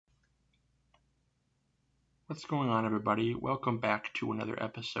What's going on, everybody? Welcome back to another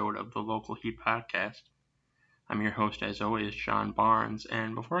episode of the Local Heat Podcast. I'm your host, as always, John Barnes,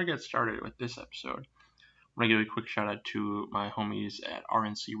 and before I get started with this episode, I'm going to give a quick shout out to my homies at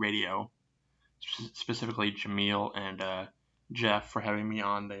RNC Radio, specifically Jameel and Jeff, for having me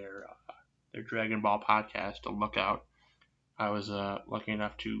on their Dragon Ball podcast, A Lookout. I was lucky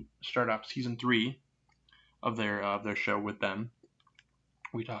enough to start off season 3 of their show with them.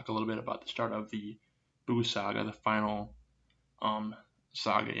 We talk a little bit about the start of the Buu saga, the final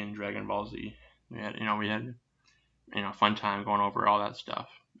saga in Dragon Ball Z. We had a fun time going over all that stuff.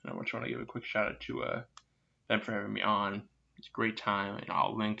 And I just want to give a quick shout out to them for having me on. It's a great time, and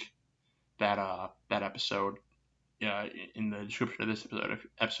I'll link that episode in the description of this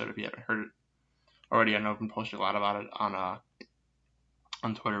episode if you haven't heard it already. I know I've been posting a lot about it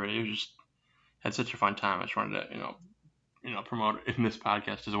on Twitter, but it was just had such a fun time. I just wanted to promote it in this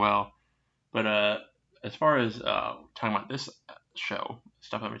podcast as well. But as far as talking about this show,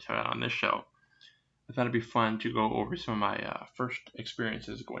 stuff I'm going to talk about on this show, I thought it'd be fun to go over some of my first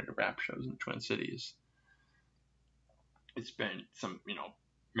experiences going to rap shows in the Twin Cities. It's been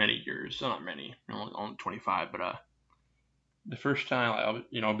many years, so not many, only 25, but the first time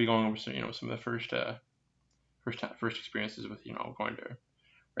I'll be going over some of the first experiences with going to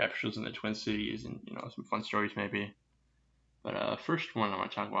rap shows in the Twin Cities and some fun stories maybe. But first one I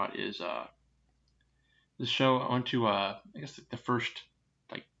want to talk about is the show. I went to I guess the first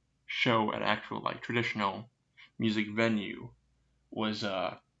show at actual traditional music venue was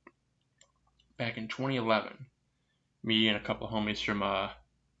back in 2011. Me and a couple of homies from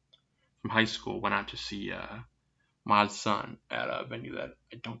high school went out to see Mod's Son at a venue that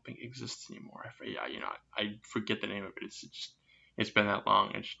I don't think exists anymore. I forget the name of it. It's been that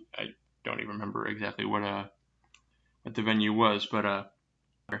long. I don't even remember exactly what the venue was, but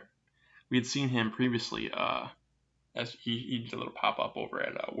we had seen him previously as he did a little pop-up over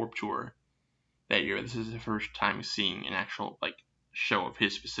at Warped Tour that year. This is the first time seeing an actual show of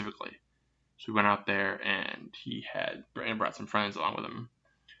his specifically. So we went out there, and he brought some friends along with him.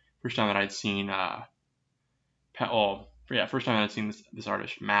 First time that I'd seen first time I'd seen this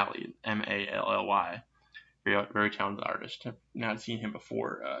artist, Mally, Mally, very, very talented artist. I've not seen him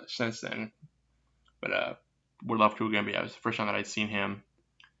before since then, but would love to again. But it was the first time that I'd seen him.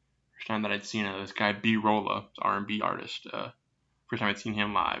 First time that I'd seen this guy B Rolla, R&B artist. First time I'd seen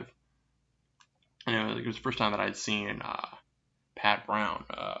him live, and it was the first time that I'd seen Pat Brown,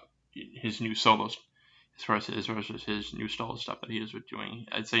 his new solos, as far as his new solo stuff that he was doing.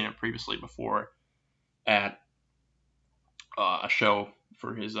 I'd seen it previously before at a show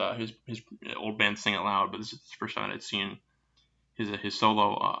for his old band Sing It Loud, but this is the first time that I'd seen his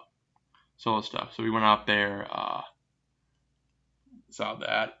solo stuff. So we went out there. Saw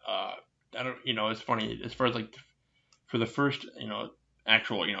that. I don't, it's funny as far as for the first,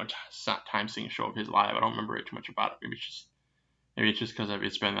 actual, time seeing show of his live. I don't remember it too much about it. Maybe it's just because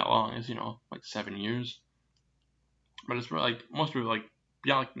it's been that long. It's 7 years. But it's more most people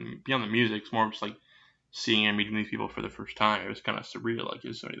beyond the music. It's more just seeing and meeting these people for the first time. It was kind of surreal. It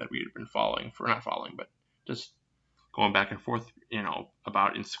was somebody that we had been not following, but just going back and forth,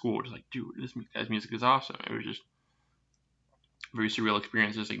 about in school. Just dude, this guy's music is awesome. It was just very surreal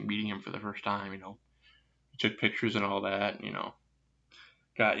experiences, meeting him for the first time. We took pictures and all that.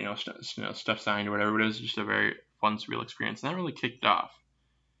 Got stuff signed or whatever. But it was just a very fun, surreal experience, and that really kicked off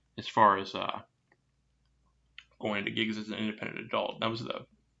as far as going to gigs as an independent adult. That was the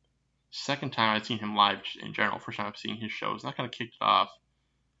second time I'd seen him live in general. First time I've seen his shows, and that kind of kicked it off.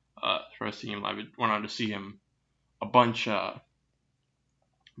 As far as seeing him live, I went on to see him a bunch of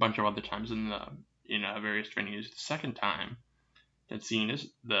other times in various venues. The second time I'd seen is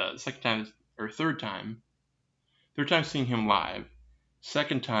the third time seeing him live.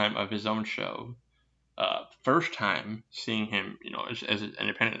 Second time of his own show. First time seeing him, as an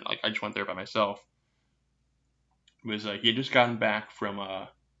independent, I just went there by myself. Was he had just gotten back from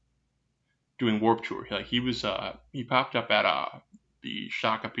doing Warped Tour. He popped up at the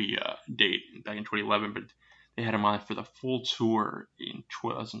Shakopee date back in 2011, but they had him on for the full tour in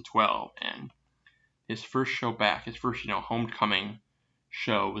 2012, and his first show back, his first homecoming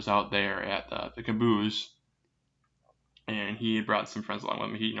show was out there at the Caboose, and he had brought some friends along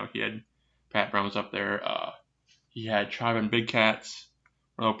with him. He had Pat Brown was up there. He had Tribe and Big Cats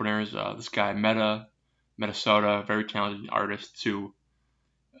openers. This guy Metasota, very talented artist who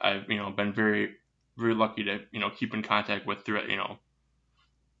I've been very, very lucky to keep in contact with throughout.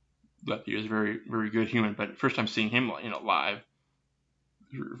 That he was a very, very good human. But first time seeing him live,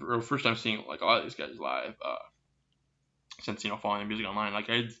 or first time seeing a lot of these guys live since following the music online.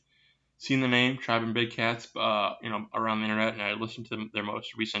 I'd seen the name Tribe and Big Cats, around the internet, and I listened to their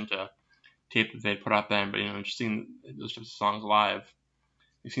most recent tape that they put out then. But just seeing those types of songs live,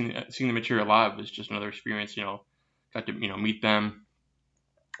 seeing the material live was just another experience. Got to meet them,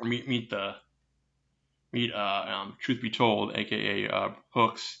 or meet Truth Be Told, aka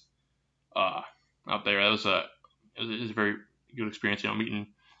Hooks, out there. It was a very good experience. Meeting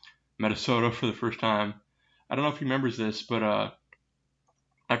Minnesota for the first time. I don't know if he remembers this, but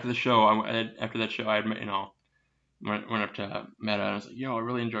after that show, I had went up to Meta and I was like, "Yo, I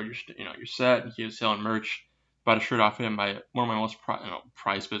really enjoyed your set." And he was selling merch. Bought a shirt off him by one of my most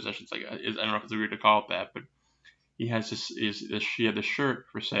prized possessions. I don't know if it's weird to call it that, but he has she had this shirt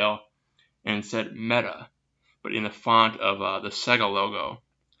for sale and it said Meta, but in the font of the Sega logo.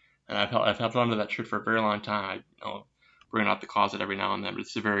 And I've held onto that shirt for a very long time. I bring it out the closet every now and then, but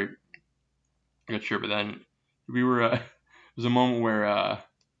it's a very good shirt. But then we were there was a moment where it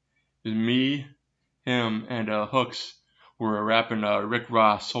was me, him, and Hooks were rapping Rick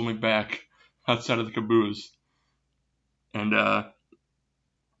Ross, "Hold Me Back," outside of the Caboose, and that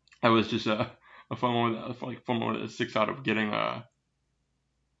was just a fun moment. Fun moment that sticks out of getting a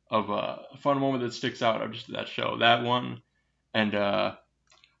fun moment that sticks out of just that show. That one, and I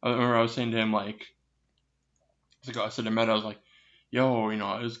remember I was saying to him I said to Meta, I was like, "Yo, it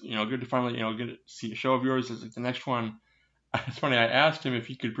was good to finally get to see a show of yours." It's like the next one. It's funny. I asked him if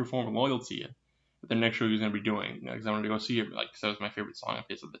he could perform "Loyalty" at the next show he was gonna be doing, because I wanted to go see it, because that was my favorite song of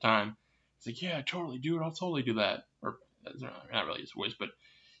his at the time. He's like, "Yeah, totally, dude. I'll totally do that." Or not really his voice, but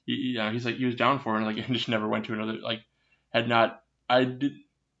he's like he was down for it, and I just never went to another. Had not I did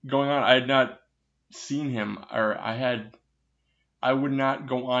going on. I had not seen him, or I would not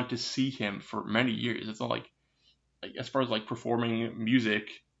go on to see him for many years. It's not like as far as performing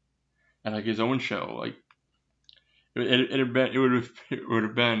music at his own show, it had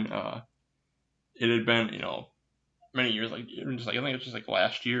been many years, I think it's just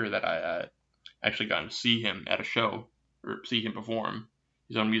last year that I actually got to see him at a show, or see him perform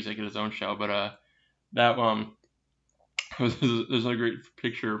his own music at his own show. But that there's a great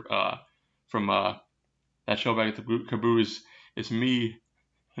picture from that show back at the Caboose. It's me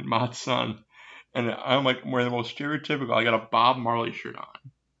and my son, and I'm wearing the most stereotypical. I got a Bob Marley shirt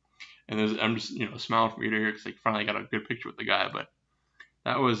on, and I'm just smiling from ear to ear because finally got a good picture with the guy. But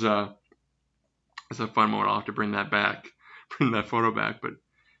that was it's a fun moment. I'll have to bring that photo back. But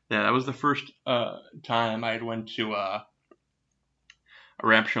yeah, that was the first time I had went to a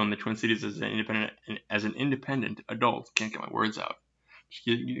rap show in the Twin Cities as an independent adult. Can't get my words out. Just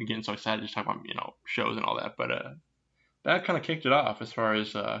getting so excited just talking about shows and all that. But that kind of kicked it off as far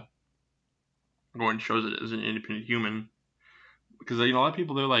as going to shows as an independent human, because a lot of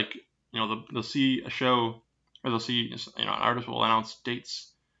people, they're they'll see a show, or they'll see an artist will announce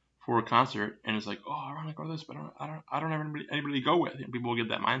dates for a concert, and it's like, "Oh, I want to go to this, but I don't have anybody to go with." People will get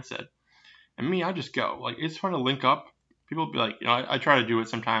that mindset, and me, I just go. It's fun to link up. People will be like, I try to do it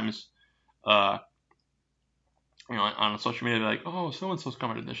sometimes, on social media, like, "Oh, so and so's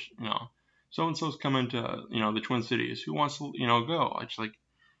coming to this, so and so's coming to the Twin Cities. Who wants to go?" I just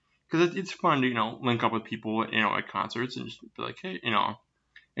because it's fun to link up with people at concerts and just be like, "Hey,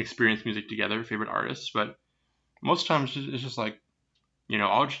 experience music together, favorite artists." But most times it's just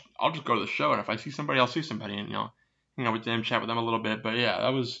I'll just go to the show, and if I see somebody, I'll see somebody, and with them, chat with them a little bit. But yeah, that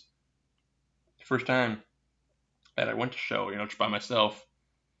was the first time that I went to show, just by myself.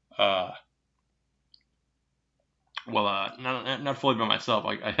 Not fully by myself.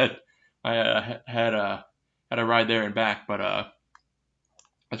 I had a ride there and back, but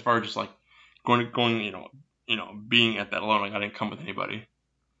as far as just going, being at that alone, I didn't come with anybody.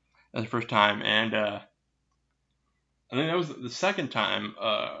 That's the first time, and I think that was the second time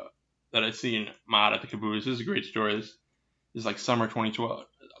that I seen Mod at the Caboose. This is a great story. This is summer 2012.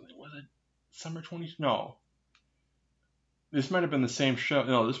 Was it summer 20? No. This might have been the same show.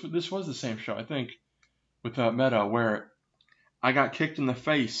 No, this was the same show, I think, with Meta, where I got kicked in the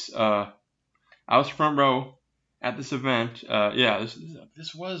face. I was front row at this event.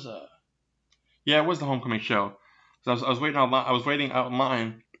 This was it was the homecoming show. So I was waiting online. I was waiting out in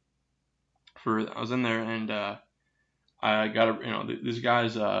line I was in there, and I got these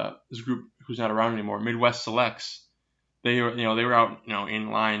guys, this group who's not around anymore, Midwest Selects. They were out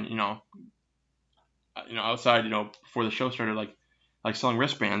in line outside before the show started, like selling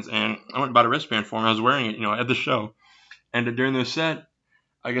wristbands, and I went and bought a wristband for them. I was wearing it at the show, and during the set,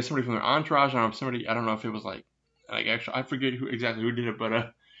 I guess somebody from their entourage, I don't know if it was actually, I forget exactly who did it,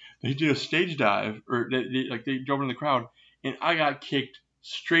 but they did a stage dive, or they drove in the crowd, and I got kicked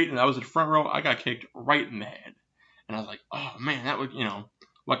straight, and I was in front row. I got kicked right in the head, and I was like, "Oh man, that would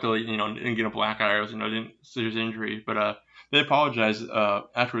luckily, didn't get a black eye. Or, didn't serious injury. But they apologized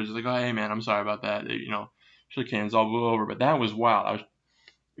afterwards. Like, oh, hey man, I'm sorry about that. They, shook hands, all blew over. But that was wild.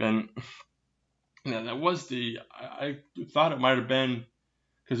 And that was I thought it might have been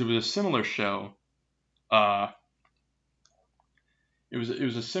because it was a similar show. It was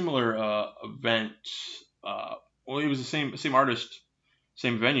a similar event. Well, it was the same artist,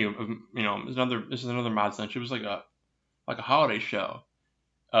 same venue. This is another Mod Cinch. It was like a holiday show.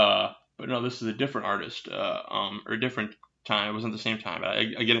 But no, this is a different artist. Or a different time. It wasn't the same time.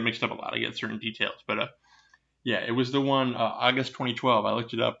 I get it mixed up a lot. I get certain details. But yeah, it was the one August 2012. I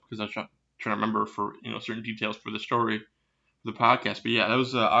looked it up because I was trying to remember for certain details for the story, for the podcast. But yeah, that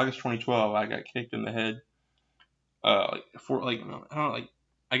was August 2012. I got kicked in the head. I don't know,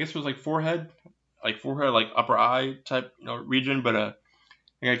 I guess it was like forehead, like upper eye type region. But I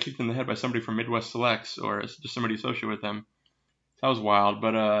got kicked in the head by somebody from Midwest Selects, or just somebody associated with them. That was wild.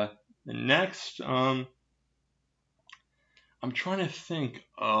 But the next, I'm trying to think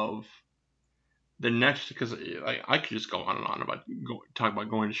of the next, because I could just go on and on about talk about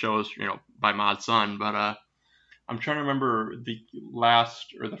going to shows, by Mod Sun. But I'm trying to remember the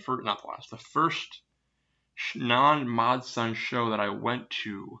last, or the first, not the last, the first non-Mod Sun show that I went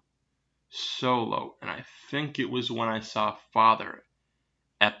to solo, and I think it was when I saw Father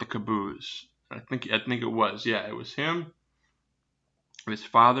at the Caboose. I think it was, yeah, it was him. It was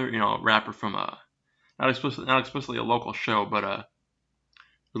Father, a rapper from not explicitly a local show, but a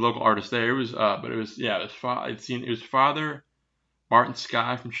local artist there. It was but it was, yeah, it was Father, Martin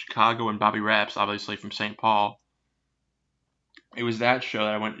Sky from Chicago, and Bobby Raps, obviously from St. Paul. It was that show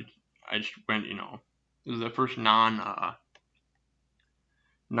that I just went, it was the first non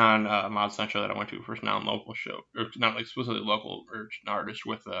Mod Sun show that I went to, first non-local show, or not explicitly local or artist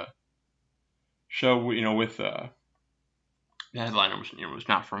with a show, with the headliner was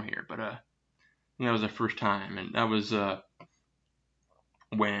not from here. But that was the first time, and that was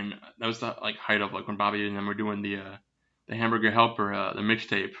when that was the height of when Bobby and them were doing the Hamburger Helper, the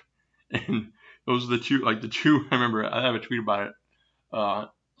mixtape. And those are the two I remember. I have a tweet about it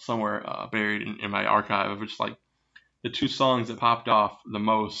somewhere buried in my archive, of which the two songs that popped off the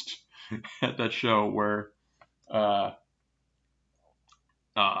most at that show were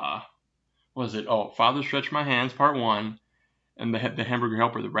was it Father Stretch My Hands Part 1, and the Hamburger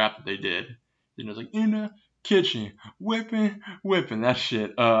Helper, the rap that they did. It was like, in the kitchen whipping that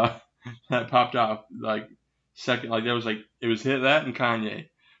shit that popped off second. That was it was hit, that and Kanye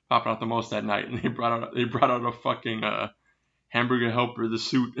popped out the most that night. And they brought out a fucking Hamburger Helper, the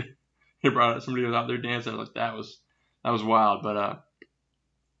suit. They brought out, somebody was out there dancing. That was wild. But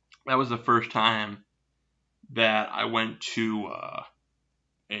that was the first time that I went to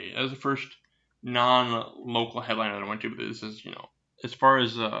that was the first non-local headliner that I went to. But this is, as far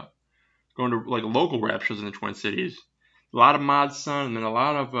as going to local rap shows in the Twin Cities, a lot of Mod Sun, and then a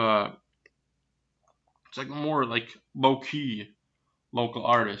lot of it's more low-key local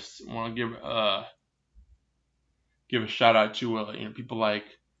artists. I want to give a shout out to people like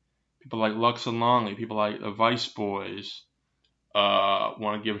Lux and Longley, people like the Vice Boys.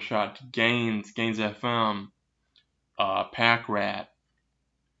 Want to give a shout out to Gaines FM, Pack Rat,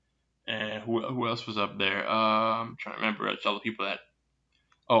 and who else was up there? I'm trying to remember all the people that.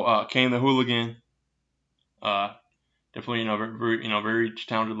 Kane the Hooligan. Definitely, very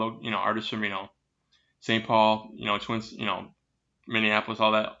talented artists from St. Paul, Twins, Minneapolis,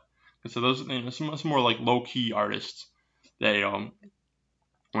 all that. And so those, some more low key artists that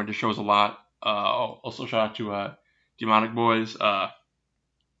went to shows a lot. Also shout out to Demonic Boys. Shout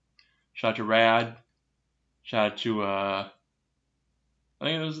out to Rad. Shout out to I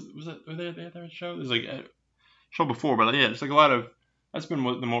think it was they had a show? There's a show before, but yeah, it's a lot of, that's been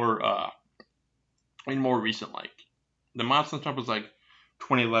the more more recent. The Mod Sun stuff was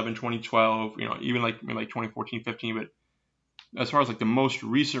 2011, 2012, even maybe 2014, 15. But as far as the most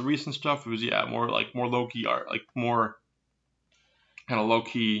recent stuff, it was more low key art, more kind of low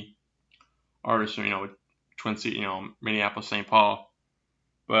key artists, with Twin Cities, Minneapolis, St. Paul.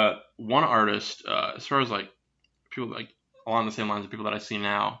 But one artist, as far as people along the same lines of people that I see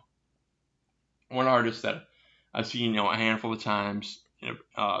now, one artist that I've seen a handful of times,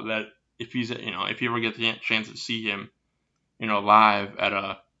 that if he's if you ever get the chance to see him, live at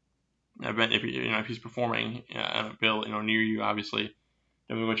an event, if he's performing at a bill near you, obviously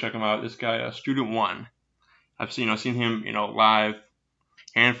definitely go check him out. This guy, Student One, I've seen him live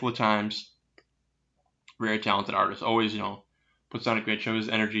handful of times. Very talented artist, always puts on a great show. His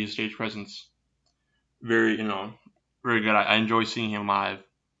energy, his stage presence, very very good. I enjoy seeing him live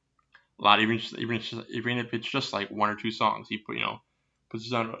a lot, even if it's just 1 or 2 songs. He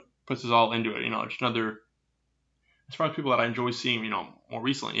puts us all into it. Just another, as far as people that I enjoy seeing, more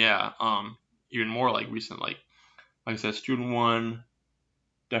recently, yeah, even more like recent, like I said, Student One,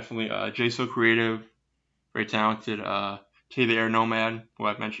 definitely, Jay So Creative, very talented, Tay the Air Nomad, who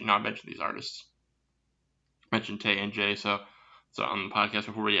I've mentioned, I mentioned these artists, mentioned Tay and Jay, so on the podcast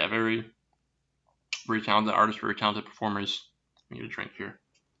before, yeah, very, very talented artists, very talented performers. I need a drink here.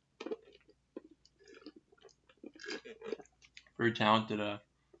 Very talented,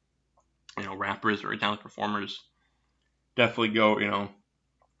 rappers, very talented performers. Definitely go,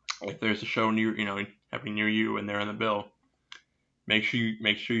 if there's a show near, happening near you and they're on the bill, make sure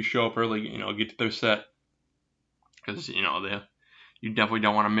you show up early, get to their set, because you definitely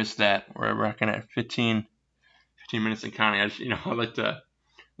don't want to miss that. We're rocking at 15 minutes and counting. I like to. I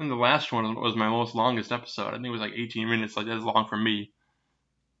think the last one was my most longest episode. I think it was like 18 minutes. Like, that's long for me.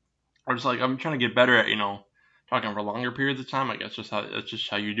 I'm trying to get better at talking for longer periods of time. Like, that's just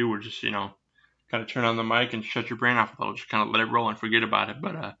how you do. Or just kind of turn on the mic and shut your brain off a little. Just kind of let it roll and forget about it.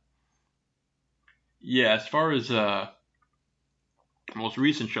 But yeah, as far as most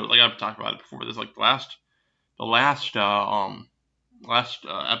recent shows, like I've talked about it before. This like the last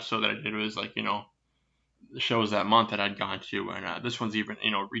episode that I did was like the shows that month that I'd gone to, and this one's even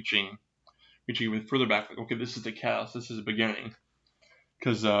reaching even further back. Like, okay, this is the cast, this is the beginning,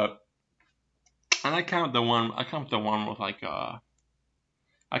 because and I count the one with like I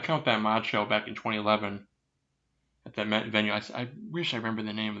count that mod show back in 2011 at that venue. I wish I remember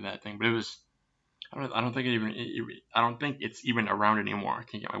the name of that thing, but it was I don't think I don't think it's even around anymore. I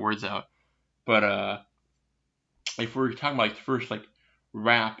can't get my words out, but if we're talking about like the first like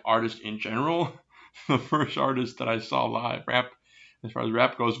rap artist in general, the first artist that I saw live rap, as far as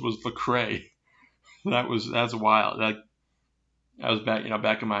rap goes, was Lecrae. That's wild. That was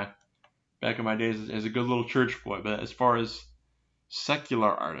back in my days as a good little church boy. But as far as secular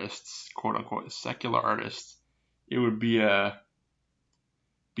artists, quote unquote secular artists, it would be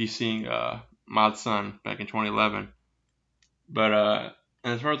seeing Mod Sun back in 2011. But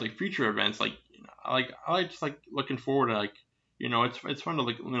and as far as like future events, like I like just like looking forward to like it's fun to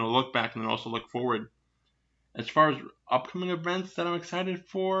like look back and then also look forward. As far as upcoming events that I'm excited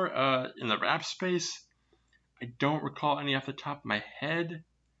for in the rap space, I don't recall any off the top of my head.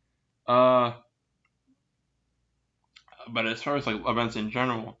 But as far as like events in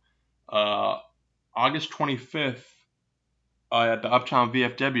general, August 25th at the Uptown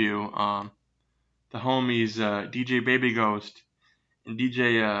VFW, the homies DJ Baby Ghost and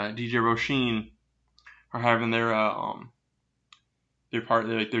DJ Roshin are having their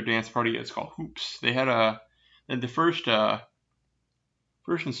their dance party. It's called Hoops. They had the first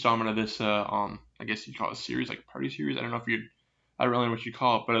installment of this I guess you'd call it a series, like a party series. I don't really know what you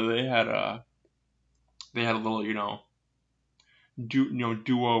call it, but they had a little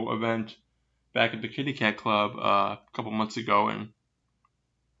duo event back at the Kitty Cat Club a couple months ago, and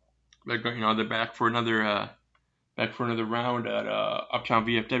they're back for another round at Uptown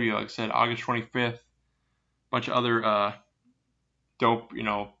VFW. Like I said, August 25th. Bunch of other dope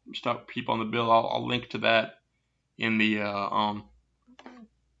stuff, people on the bill. I'll link to that in the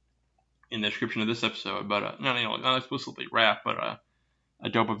description of this episode. But not explicitly rap, but a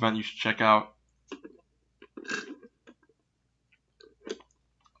dope event you should check out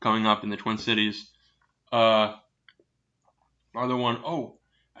coming up in the Twin Cities. Other one,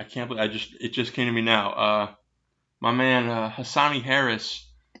 I can't believe it just came to me now. My man Hassani Harris,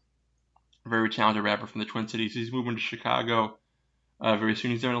 a very talented rapper from the Twin Cities. He's moving to Chicago very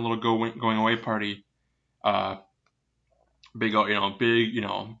soon. He's doing a little going away party. Big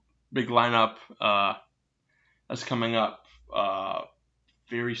lineup that's coming up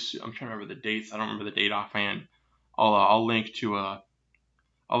very soon. I'm trying to remember the dates. I don't remember the date offhand. I'll link to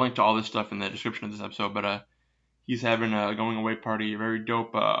all this stuff in the description of this episode. But he's having a going away party, a very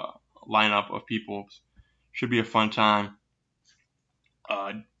dope lineup of people. Should be a fun time.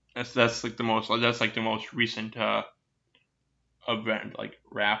 That's like the most recent event, like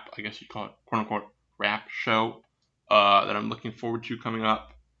rap, I guess you call it, quote unquote rap show that I'm looking forward to coming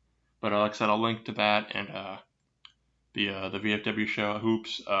up. But like I said, I'll link to that and the VFW show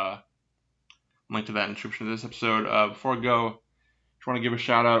Hoops. Link to that in the description of this episode. Before I go, just want to give a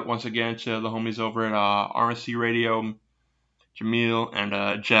shout out once again to the homies over at RSC Radio, Jamil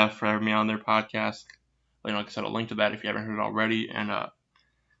and Jeff for having me on their podcast. Like I said, I'll link to that if you haven't heard it already, and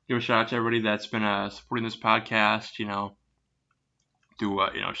give a shout out to everybody that's been supporting this podcast. Do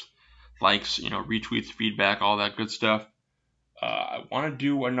just likes, retweets, feedback, all that good stuff. I want to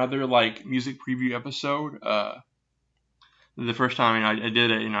do another like music preview episode. The first time I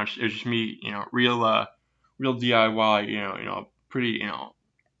did it, it was just me, real DIY, pretty,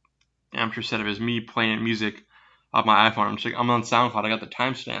 amateur setup is me playing music off my iPhone. I'm on SoundCloud. I got the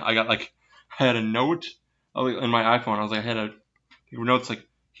timestamp. I had a note in my iPhone. I had a notes like,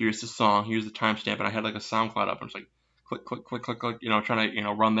 here's the song, here's the timestamp, and I had like a SoundCloud up. I'm just like, click, click, click, click, click, trying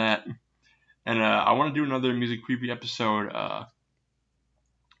to, run that. And I want to do another music preview episode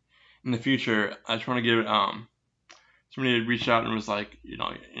in the future. I just want to give somebody had reached out and was like,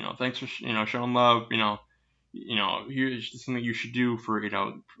 thanks for showing love. Here's something you should do for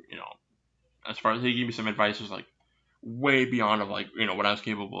as far as he gave me some advice, was like way beyond of like what I was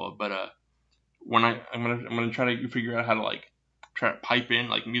capable of. But when I'm gonna try to figure out how to like try to pipe in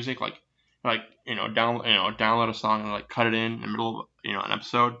like music, download a song and like cut it in the middle of an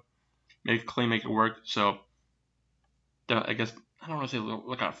episode, make it clean, make it work. So I guess I don't want to say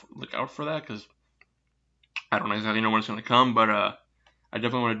look out for that, because I don't exactly know when it's gonna come. But I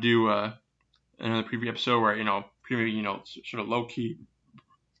definitely want to do another preview episode where sort of low key,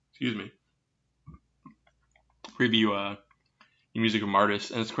 preview the music of artists.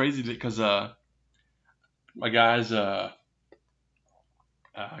 And it's crazy because my guys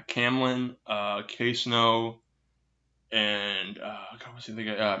Camlin, K Snow, and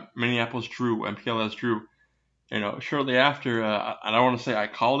Minneapolis Drew, MPLS Drew. Shortly after, I don't want to say I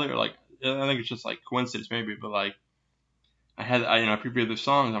called it, or like I think it's just like coincidence maybe, but like I previewed the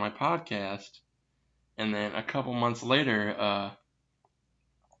songs on my podcast, and then a couple months later,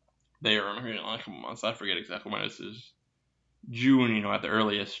 they were a couple months. I forget exactly when this is. June, at the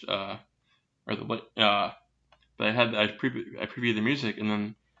earliest, or the but I previewed the music, and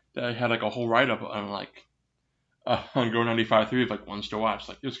then I had like a whole write up on like on Go 95.3 of like ones to watch.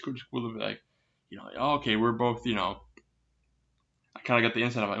 Like it was cool to be like, okay, we're both, I kind of got the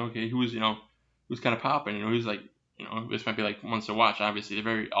insight of like, okay, who's kind of popping, who's like, this might be like ones to watch. Obviously,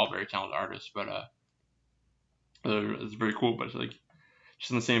 they're all very talented artists, but it's very cool. But it's like just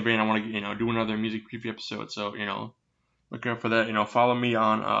in the same vein, I want to do another music preview episode. So look out for that. Follow me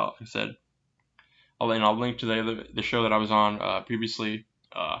on like I said. I'll link to the show that I was on previously.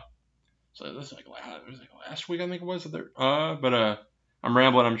 So this is it was like last week, I think it was. But I'm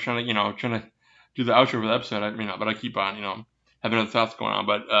rambling. I'm trying to do the outro for the episode. But I keep on having other thoughts going on.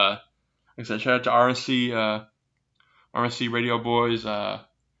 But like I said, shout out to RNC Radio Boys. Shout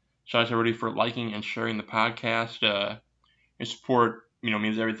out to everybody for liking and sharing the podcast. Your support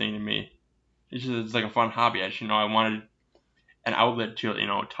means everything to me. It's like a fun hobby. I wanted an outlet to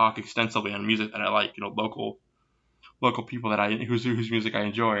talk extensively on music that I like, local people whose music I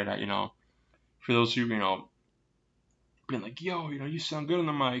enjoy. And for those who being like, yo, you sound good on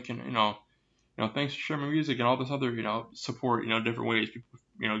the mic, and thanks for sharing my music and all this other support, different ways, people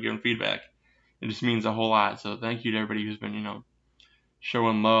giving feedback. It just means a whole lot. So thank you to everybody who's been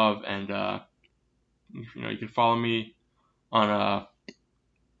showing love. And you can follow me on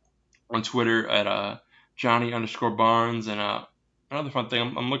Twitter at Johnny_Barnes. And another fun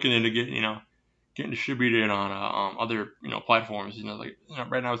thing, I'm looking into getting distributed on other platforms.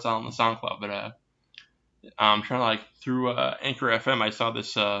 Right now it's on the SoundCloud, but I'm trying to like through Anchor FM. I saw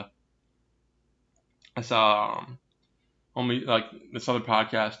this. Only like this other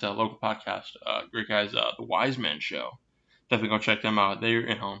podcast, local podcast, great guys, the Wise Men Show. Definitely go check them out. They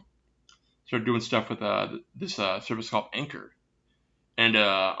started doing stuff with this service called Anchor, and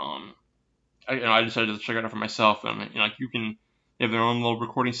I decided to check it out for myself. And you can. They have their own little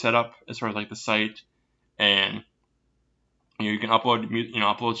recording setup as far as like the site, and you can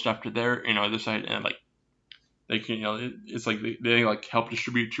upload stuff to their their site, and like they can it's like they like help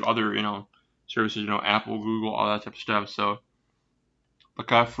distribute to other services, Apple, Google, all that type of stuff. So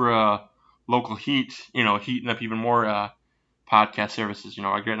look out for local heat, heating up even more podcast services.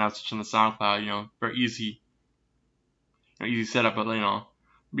 I get out such on the SoundCloud, very easy, easy setup. But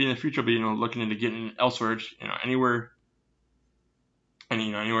be in the future, be looking into getting elsewhere, anywhere. And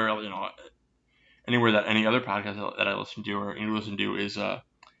anywhere that any other podcast that I listen to or you listen to is that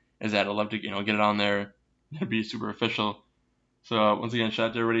I'd love to get it on there. It'd be super official. So once again,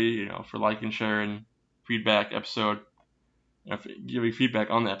 shout out to everybody for liking, sharing, feedback episode. Give me feedback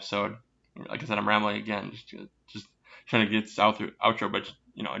on the episode. Like I said, I'm rambling again, just trying to get this outro. But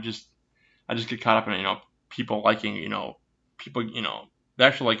I just get caught up in people liking people the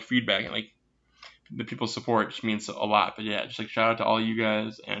actual like feedback and like the people's support just means a lot. But yeah, just like shout out to all you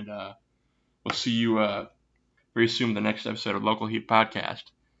guys, and we'll see you very soon in the next episode of Local Heat Podcast.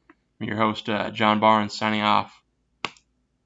 I'm your host, John Barnes, signing off.